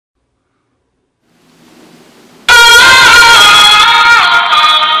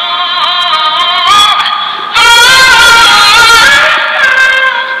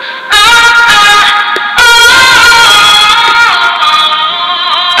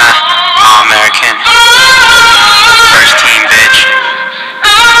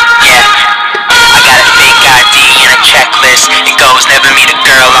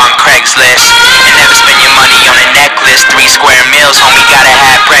That's 3 square meals, homie, gotta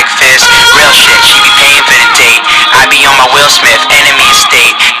have breakfast. Real shit, she be paying for the date. I be on my Will Smith, enemy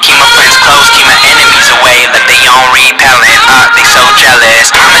estate. Keep my friends close, keep my enemies away. Let they own repellent, they so jealous.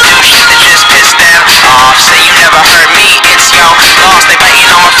 I'ma do shit that just piss them off. Say you never heard me, it's yo lost. They biting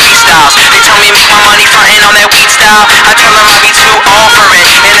on my freestyles. They tell me make my money frontin' on that weed style. I tell them I be too old for it,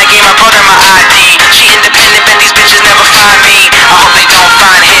 and I gave my brother my ID. She independent, but these bitches never find me. I hope they don't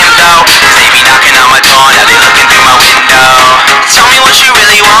find him though, 'cause they be knocking on my door, now they looking through my window. Tell me what you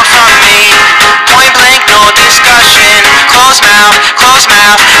really want from me. Point blank, no discussion. Close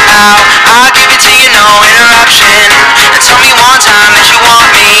mouth, ow. I'll give it to you, no interruption. And tell me one time that you want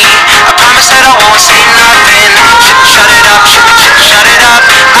me. I promise that I won't say